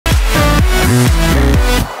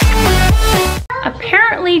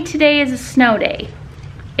today is a snow day.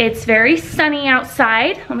 It's very sunny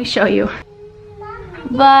outside. Let me show you.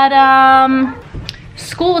 But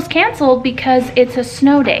school was canceled because it's a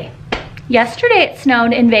snow day. Yesterday it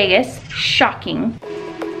snowed in Vegas. Shocking.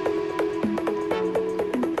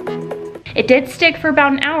 It did stick for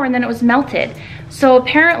about an hour and then it was melted. So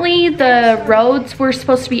apparently the roads were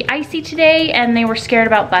supposed to be icy today and they were scared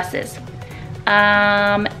about buses.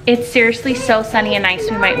 It's seriously so sunny and nice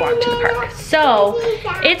we might walk to the park. So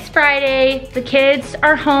it's Friday, the kids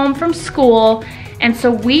are home from school, and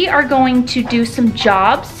so we are going to do some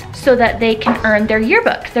jobs so that they can earn their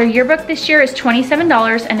yearbook. Their yearbook this year is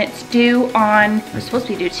 $27 and it's due on, it was supposed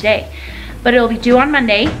to be due today, but it'll be due on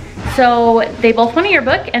Monday. So they both want a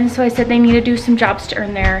yearbook, and so I said they need to do some jobs to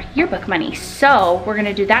earn their yearbook money. So we're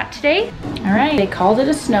gonna do that today. All right, they called it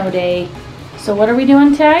a snow day. So what are we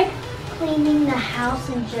doing today? Cleaning the house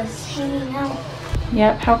and just hanging out.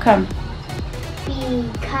 Yep, how come?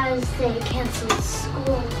 Because they canceled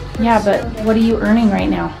school. Yeah, but what are you earning right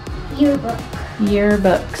now? Yearbook.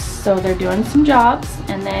 Yearbooks. So they're doing some jobs,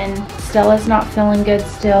 and then Stella's not feeling good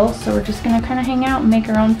still, so we're just gonna kind of hang out and make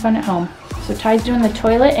our own fun at home. So Ty's doing the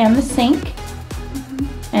toilet and the sink,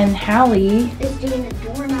 and Hallie is doing the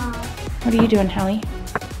doorknob. What are you doing, Hallie?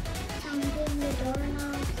 I'm doing the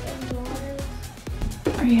doorknobs and doors.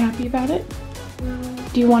 Are you happy about it? No.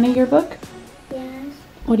 Do you want a yearbook? Yes.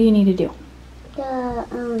 What do you need to do?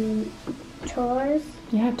 The chores.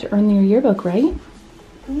 Yeah, to earn your yearbook, right?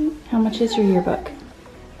 Mm-hmm. How much is your yearbook?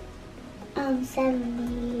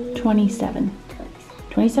 70.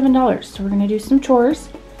 $27. So we're gonna do some chores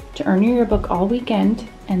to earn your yearbook all weekend,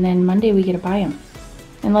 and then Monday we get to buy them.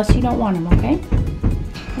 Unless you don't want them, okay?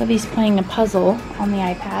 Livy's playing a puzzle on the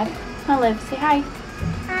iPad. Hi, Liv, say hi.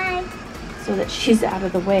 Hi. So that she's out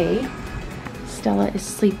of the way. Stella is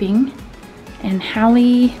sleeping. And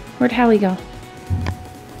Hallie, where'd Hallie go?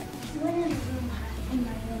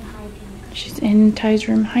 She's in Ty's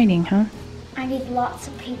room hiding, huh? I need lots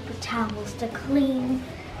of paper towels to clean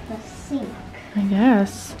the sink. I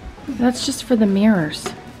guess. That's just for the mirrors.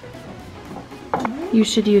 You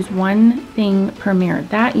should use one thing per mirror.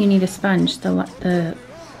 That you need a sponge. The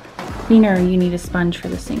cleaner, you need a sponge for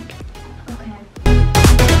the sink. Okay.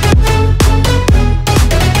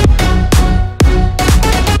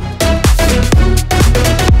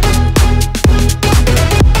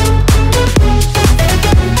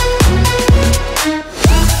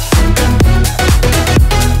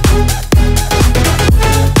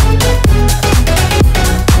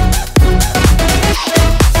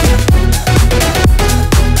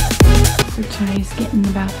 Ty's getting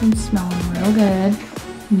the bathroom smelling real good.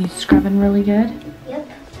 And you scrubbing really good? Yep.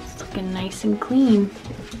 It's looking nice and clean.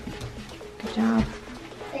 Good job.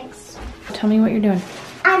 Thanks. Tell me what you're doing.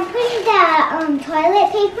 I'm putting the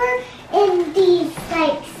toilet paper in these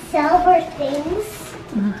like silver things.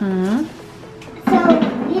 Mm-hmm. So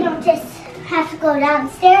you don't just have to go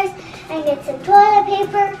downstairs and get some toilet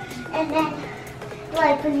paper, and then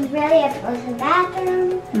like when you really have to go to the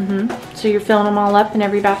bathroom. Mm-hmm. So you're filling them all up in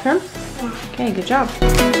every bathroom? Yeah. Okay, good job.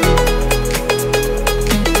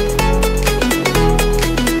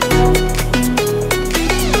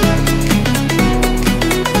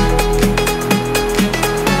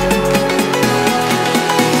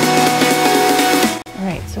 All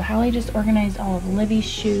right, so Hallie just organized all of Livy's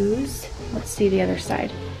shoes. Let's see the other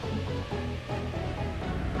side.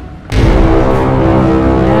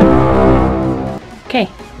 Yep. Okay,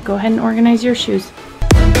 go ahead and organize your shoes.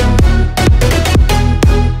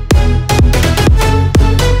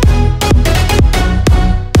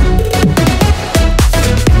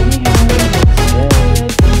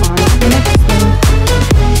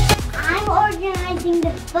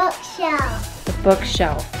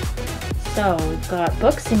 Bookshelf. So we've got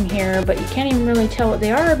books in here, but you can't even really tell what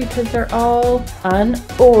they are because they're all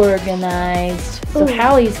unorganized. So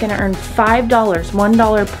Hallie's gonna earn $5,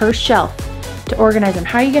 $1 per shelf to organize them.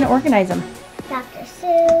 How are you gonna organize them? Dr.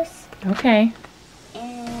 Seuss. Okay.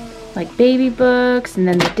 And like baby books, and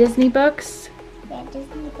then the Disney books. yeah,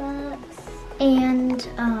 Disney books. And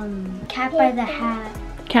Cat by the Hat.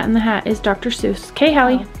 Cat in the Hat is Dr. Seuss. Okay,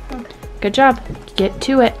 Hallie. Oh, okay. Good job. Get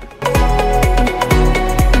to it.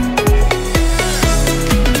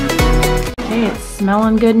 Okay, it's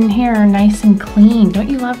smelling good in here, nice and clean. Don't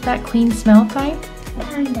you love that clean smell, Ty?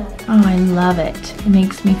 Kind of. Oh, I love it. It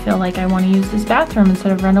makes me feel like I want to use this bathroom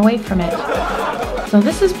instead of run away from it. So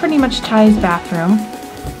this is pretty much Ty's bathroom.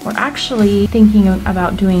 We're actually thinking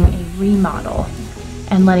about doing a remodel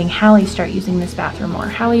and letting Hallie start using this bathroom more.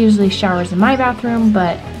 Hallie usually showers in my bathroom,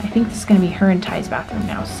 but I think this is going to be her and Ty's bathroom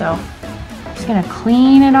now. So just going to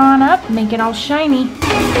clean it on up, make it all shiny.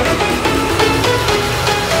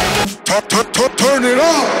 Turn it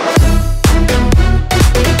up.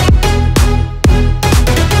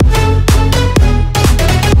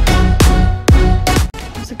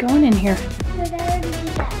 How's it going in here?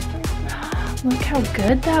 Look how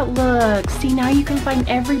good that looks. See, now you can find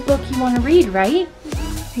every book you want to read, right?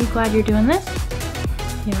 Are you glad you're doing this?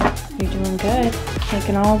 Yeah, you're doing good.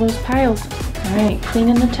 Taking all those piles. All right,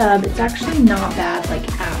 cleaning the tub. It's actually not bad, like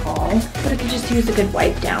at all, but it could just use a good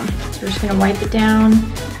wipe down. So we're just gonna wipe it down,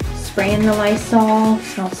 spray in the Lysol. It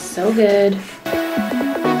smells so good.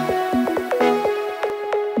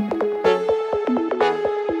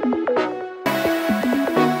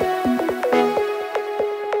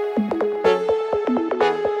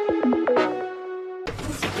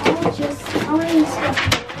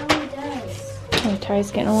 Oh, Ty's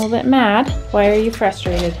getting a little bit mad. Why are you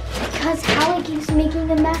frustrated? Because Hallie keeps making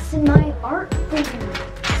a mess in my art room.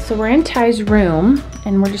 So we're in Ty's room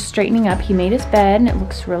and we're just straightening up. He made his bed and it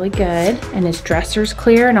looks really good. And his dresser's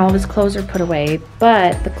clear and all of his clothes are put away,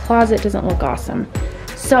 but the closet doesn't look awesome.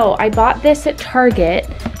 So I bought this at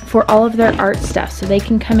Target for all of their art stuff so they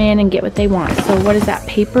can come in and get what they want. So what is that?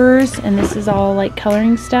 Papers, and this is all like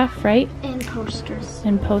coloring stuff, right? And posters.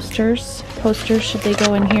 And posters. Posters, should they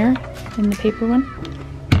go in here in the paper one?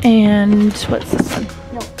 And what's this one?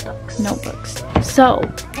 Notebooks. Notebooks. So.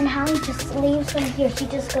 And Hallie just leaves them here. She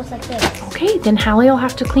just goes like this. Okay, then Hallie will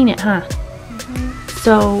have to clean it, huh?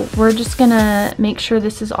 So we're just gonna make sure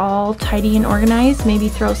this is all tidy and organized, maybe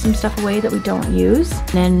throw some stuff away that we don't use,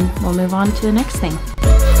 and then we'll move on to the next thing.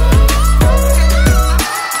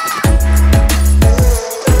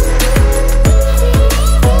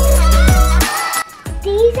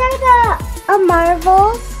 These are the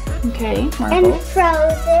Marvels. Okay, And Marvels.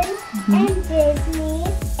 Frozen, and Disney,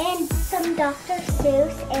 and some Dr.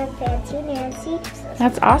 Seuss, and Fancy Nancy.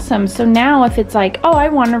 That's awesome. So now if it's like, oh, I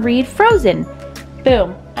wanna read Frozen,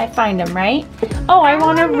 boom, I find them, right? Oh, I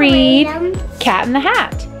wanna read Cat in the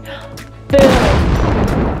Hat.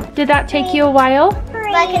 Boom. Did that take you a while?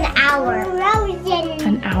 Like an hour.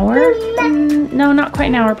 An hour? No, not quite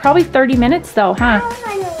an hour. Probably 30 minutes though, huh?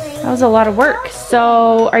 That was a lot of work.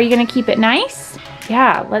 So are you gonna keep it nice?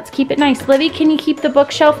 Yeah, let's keep it nice. Livy, can you keep the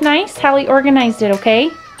bookshelf nice? Hallie organized it,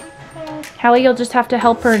 okay? Hallie, you'll just have to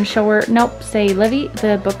help her and show her. Nope, say, Livy,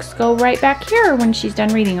 the books go right back here when she's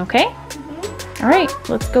done reading, okay? All right,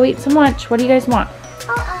 let's go eat some lunch. What do you guys want?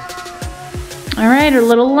 All right, our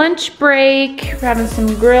little lunch break. We're having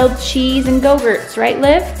some grilled cheese and Go-Gurts, right,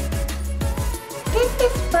 Liv? This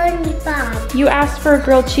is SpongeBob. You asked for a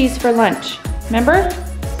grilled cheese for lunch, remember?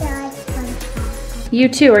 Yeah, it's SpongeBob. You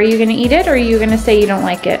too, are you gonna eat it or are you gonna say you don't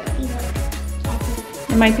like it?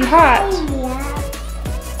 It might be hot.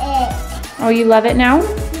 Oh, you love it now?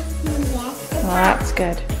 Well, that's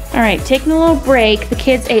good. All right, taking a little break. The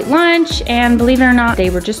kids ate lunch and believe it or not, they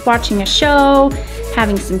were just watching a show,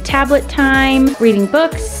 having some tablet time, reading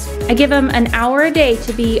books. I give them an hour a day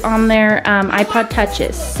to be on their iPod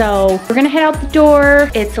touches. So we're gonna head out the door.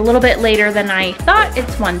 It's a little bit later than I thought.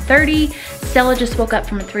 It's 1:30. Stella just woke up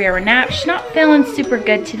from a 3-hour nap. She's not feeling super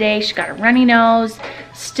good today. She got a runny nose,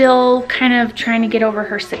 still kind of trying to get over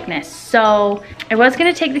her sickness. So I was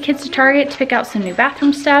gonna take the kids to Target to pick out some new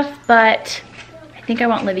bathroom stuff, but I think I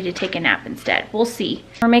want Livy to take a nap instead. We'll see.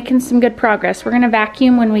 We're making some good progress. We're gonna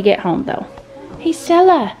vacuum when we get home though. Hey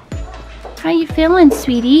Stella, how you feeling,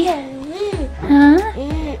 sweetie? Huh?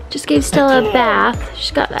 Just gave Stella a bath.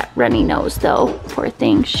 She's got that runny nose though, poor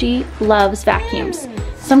thing. She loves vacuums.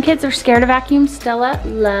 Some kids are scared of vacuums. Stella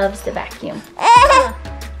loves the vacuum.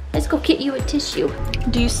 Let's go get you a tissue.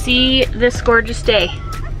 Do you see this gorgeous day?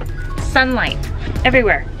 Sunlight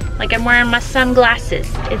everywhere. Like I'm wearing my sunglasses.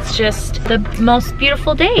 It's just the most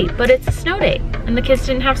beautiful day, but it's a snow day and the kids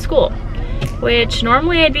didn't have school, which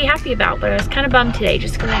normally I'd be happy about, but I was kind of bummed today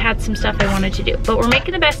just because I had some stuff I wanted to do. But we're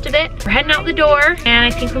making the best of it. We're heading out the door and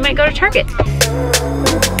I think we might go to Target.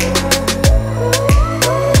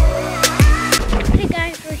 Hey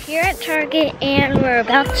guys, we're here at Target and we're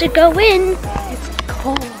about to go in. It's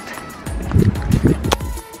cold.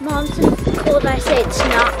 Mom said it's cold, I say it's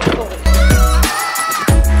not cold.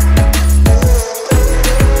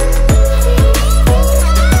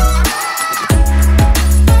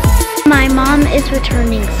 My mom is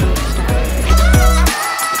returning some stuff.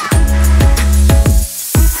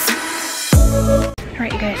 All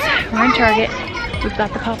right, you guys, we're in Target. We've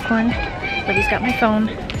got the popcorn. Livy's got my phone.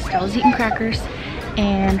 Stella's eating crackers.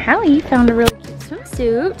 And Hallie found a really cute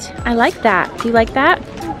swimsuit. I like that. Do you like that?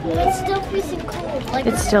 It's still freezing cold. Like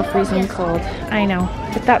It's still freezing cold. I know,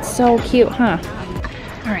 but that's so cute, huh?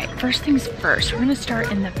 All right, first things first, we're gonna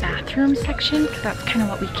start in the bathroom section because that's kind of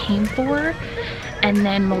what we came for. And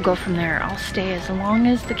then we'll go from there. I'll stay as long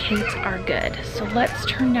as the kids are good. So let's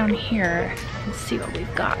turn down here and see what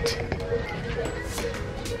we've got.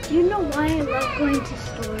 Do you know why I love going to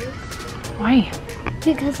stores? Why?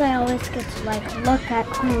 Because I always get to like look at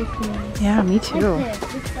cool things. Yeah, me too. Like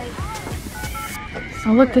this. It's like,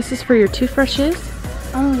 Oh look, this is for your toothbrushes.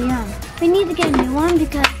 oh yeah. We need to get a new one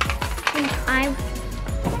because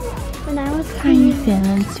when I was How you cleaning,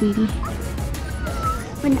 feeling, sweetie?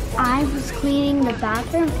 when I was cleaning the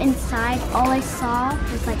bathroom inside, all I saw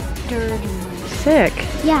was like dirt and Sick.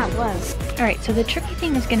 yeah, it was. All right, so the tricky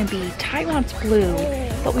thing is gonna be Ty wants blue,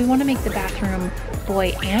 but we wanna make the bathroom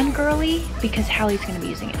boy and girly because Hallie's gonna be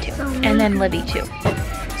using it too. And then Livy too.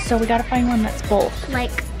 So we gotta find one that's both.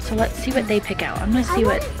 Like, So let's see what they pick out. I'm gonna see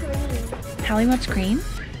what Hallie wants green.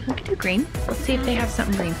 We can do green. Let's see if they have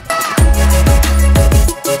something green.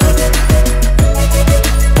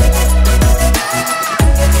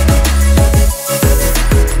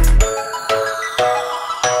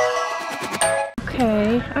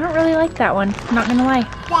 Okay, I don't really like that one. I'm not gonna lie.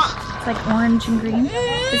 It's like orange and green.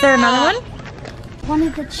 Is there another one? one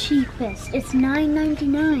of the cheapest. It's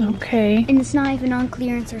 $9.99. Okay. And it's not even on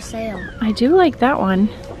clearance or sale. I do like that one.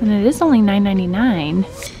 And it is only $9.99.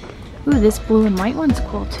 Ooh, this blue and white one's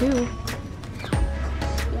cool too.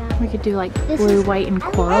 Yeah. We could do like This blue, is- white, and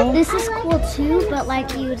coral. This is cool too, but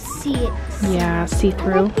like you would see it. Yeah,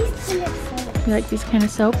 see-through. These kind of soaps. You like these kind of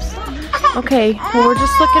soaps? Okay, well we're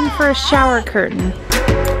just looking for a shower curtain.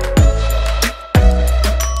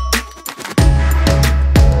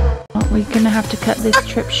 Well, we're gonna have to cut this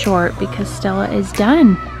trip short because Stella is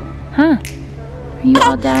done. Huh? Are you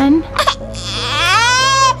all done?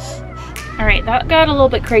 All right, that got a little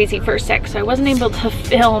bit crazy for a sec, so I wasn't able to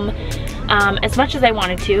film as much as I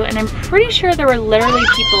wanted to, and I'm pretty sure there were literally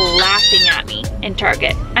people laughing at me in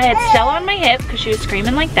Target. I had Stella on my hip because she was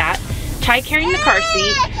screaming like that, Ty carrying the car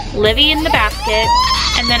seat, Livy in the basket,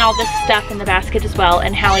 and then all this stuff in the basket as well,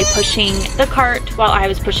 and Hallie pushing the cart while I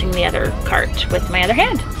was pushing the other cart with my other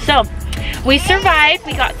hand. So we survived.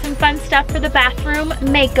 We got some fun stuff for the bathroom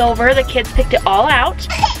makeover. The kids picked it all out.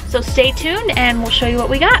 So stay tuned and we'll show you what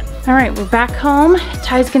we got. All right, we're back home.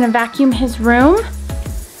 Ty's gonna vacuum his room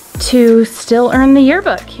to still earn the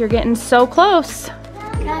yearbook. You're getting so close.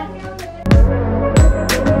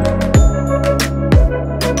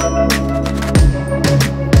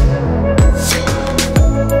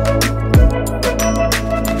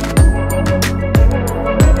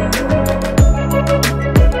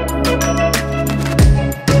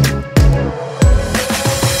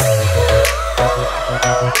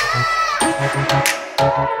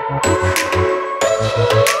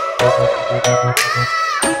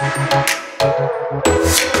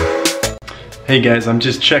 Hey guys, I'm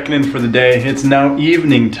just checking in for the day. It's now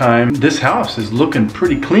evening time. This house is looking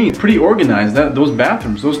pretty clean, pretty organized. Those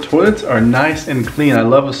bathrooms, those toilets are nice and clean. I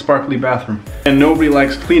love a sparkly bathroom. And nobody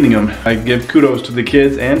likes cleaning them. I give kudos to the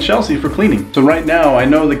kids and Chelsea for cleaning. So right now, I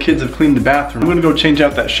know the kids have cleaned the bathroom. I'm gonna go change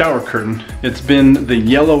out that shower curtain. It's been the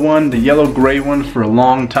yellow one, the yellow gray one for a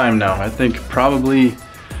long time now. I think probably,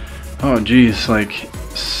 oh geez, like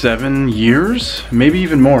 7 years? Maybe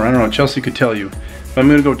even more, I don't know, Chelsea could tell you. But I'm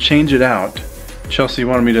gonna go change it out. Chelsea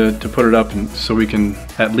wanted me to put it up so we can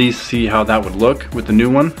at least see how that would look with the new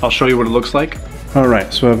one. I'll show you what it looks like. All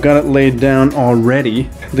right, so I've got it laid down already.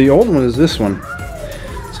 The old one is this one.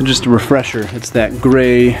 So just a refresher, it's that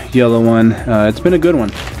gray, yellow one. It's been a good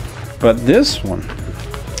one. But this one,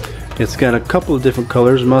 it's got a couple of different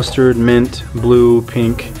colors, mustard, mint, blue,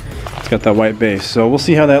 pink. It's got that white base. So we'll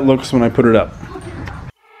see how that looks when I put it up.